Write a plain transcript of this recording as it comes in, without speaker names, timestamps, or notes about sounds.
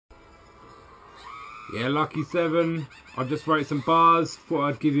Yeah, Lucky 7. I just wrote some bars. Thought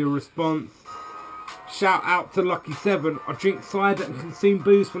I'd give you a response. Shout out to Lucky 7. I drink cider and consume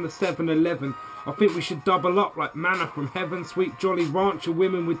booze from the 7-Eleven. I think we should double up like manna from heaven. Sweet jolly rancher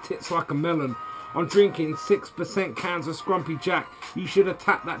women with tits like a melon. I'm drinking 6% cans of Scrumpy Jack. You should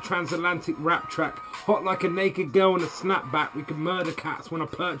attack that transatlantic rap track. Hot like a naked girl in a snapback. We can murder cats when I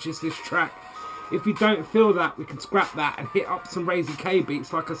purchase this track. If you don't feel that, we can scrap that and hit up some Razy K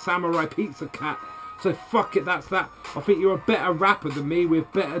beats like a samurai pizza cat. So fuck it, that's that. I think you're a better rapper than me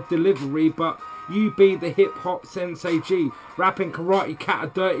with better delivery, but you be the hip-hop Sensei G. Rapping Karate Cat are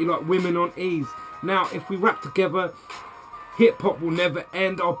dirty like women on ease. Now, if we rap together, hip-hop will never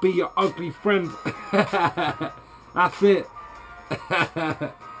end. I'll be your ugly friend. That's it.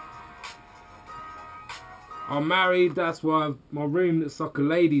 I'm married, that's why my room looks like a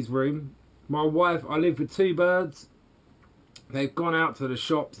lady's room. My wife, I live with 2 birds. They've gone out to the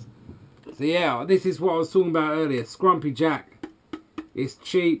shops. So yeah, this is what I was talking about earlier. Scrumpy Jack. It's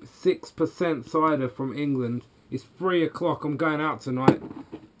cheap, 6% cider from England. It's 3 o'clock, I'm going out tonight.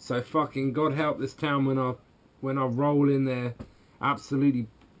 So fucking God help this town when I roll in there. Absolutely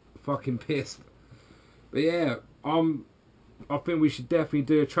fucking pissed. But yeah, I think we should definitely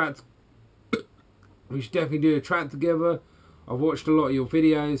do a track. We should definitely do a track together. I've watched a lot of your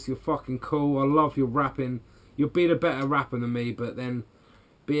videos. You're fucking cool. I love your rapping. You'll be the better rapper than me, but then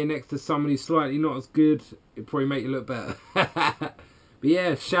being next to somebody slightly not as good, it'd probably make you look better. But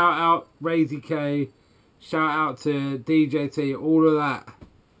yeah, shout out Razy K. Shout out to DJ T. All of that.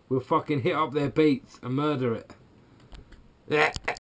 We'll fucking hit up their beats and murder it. Yeah.